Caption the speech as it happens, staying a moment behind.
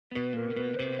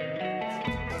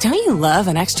Don't you love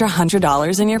an extra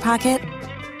 $100 in your pocket?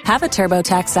 Have a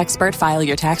TurboTax expert file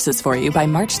your taxes for you by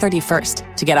March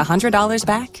 31st to get $100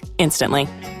 back instantly.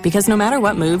 Because no matter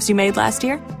what moves you made last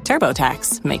year,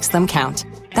 TurboTax makes them count.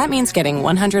 That means getting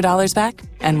 $100 back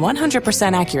and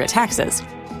 100% accurate taxes,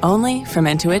 only from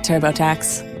Intuit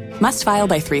TurboTax. Must file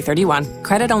by 3/31.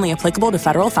 Credit only applicable to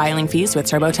federal filing fees with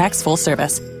TurboTax full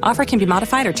service. Offer can be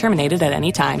modified or terminated at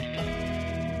any time.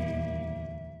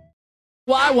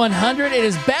 Y100, it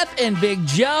is Beth and Big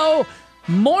Joe.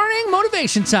 Morning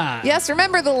motivation time. Yes,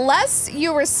 remember, the less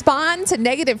you respond to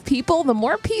negative people, the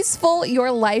more peaceful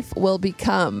your life will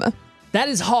become. That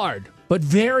is hard, but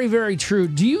very, very true.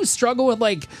 Do you struggle with,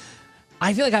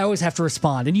 I feel like I always have to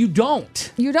respond, and you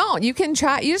don't. You don't. You can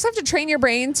try. You just have to train your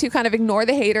brain to kind of ignore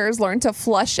the haters, learn to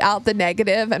flush out the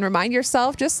negative, and remind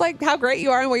yourself just how great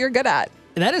you are and what you're good at.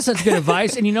 That is such good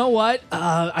advice. And you know what?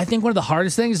 I think one of the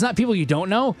hardest things is not people you don't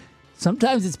know.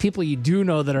 Sometimes it's people you do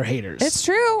know that are haters. It's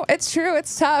true. It's true.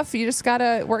 It's tough. You just got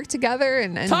to work together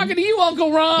and talking to you,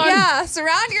 Uncle Ron. Yeah,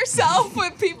 surround yourself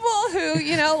with people who,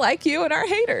 like you and are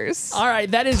haters. All right,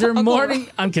 that is your morning.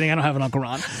 I'm kidding. I don't have an Uncle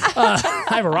Ron. I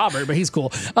have a Robert, but he's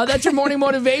cool. That's your morning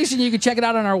motivation. You can check it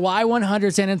out on our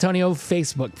Y100 San Antonio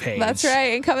Facebook page. That's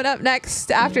right. And coming up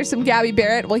next, after some Gabby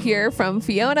Barrett, we'll hear from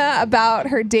Fiona about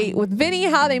her date with Vinny,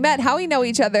 how they met, how we know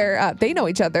each other. They know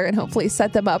each other, and hopefully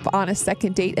set them up on a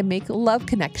second date and make love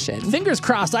connection. Fingers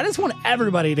crossed. I just want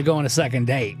everybody to go on a second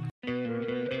date.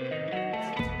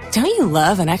 Don't you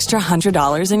love an extra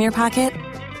 $100 in your pocket?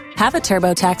 Have a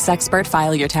TurboTax expert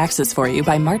file your taxes for you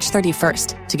by March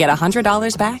 31st to get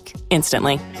 $100 back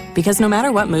instantly. Because no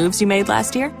matter what moves you made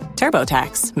last year,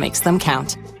 TurboTax makes them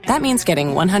count. That means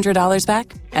getting $100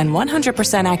 back and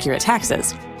 100% accurate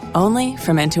taxes, only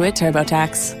from Intuit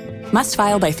TurboTax. Must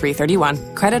file by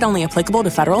 3/31. Credit only applicable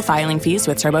to federal filing fees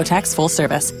with TurboTax full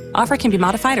service. Offer can be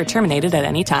modified or terminated at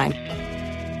any time.